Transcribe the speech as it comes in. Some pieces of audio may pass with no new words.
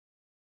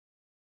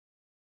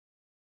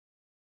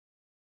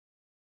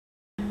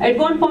At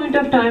one point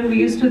of time, we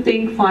used to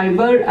think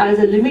fiber as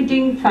a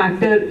limiting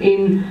factor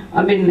in,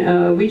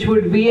 which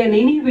would be an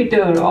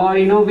inhibitor,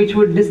 or which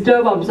would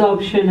disturb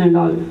absorption and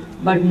all.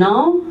 But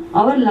now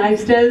our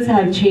lifestyles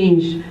have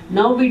changed.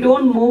 Now we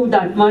don't move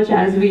that much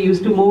as we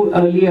used to move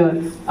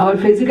earlier. Our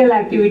physical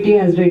activity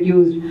has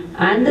reduced,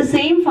 and the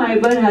same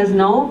fiber has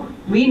now,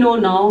 we know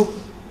now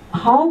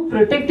how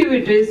protective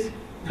it is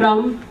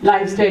from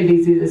lifestyle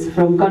diseases,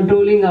 from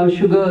controlling our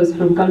sugars,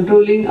 from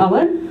controlling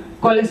our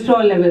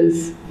cholesterol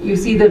levels. You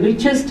see the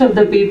richest of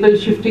the people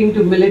shifting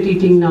to millet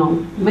eating now.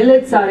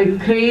 Millets are a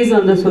craze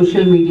on the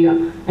social media.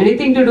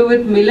 Anything to do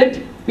with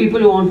millet,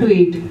 people want to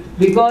eat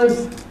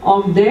because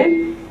of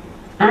their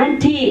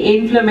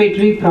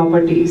anti-inflammatory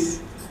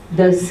properties.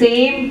 The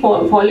same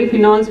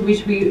polyphenols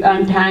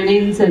and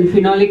tannins and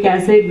phenolic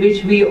acid,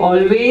 which we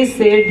always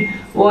said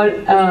were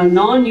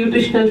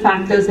non-nutritional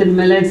factors in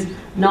millets,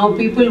 now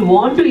people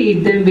want to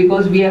eat them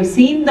because we have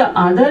seen the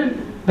other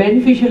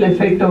beneficial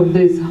effect of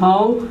this,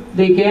 how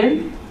they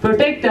can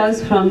protect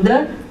us from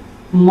the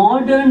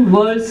modern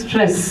world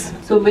stress.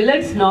 So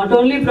millets not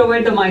only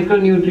provide the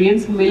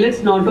micronutrients,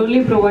 millets not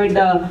only provide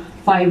the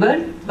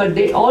fiber, but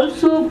they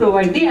also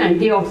provide the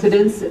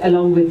antioxidants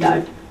along with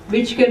that,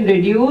 which can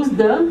reduce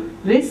the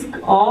risk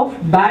of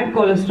bad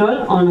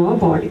cholesterol on our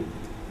body.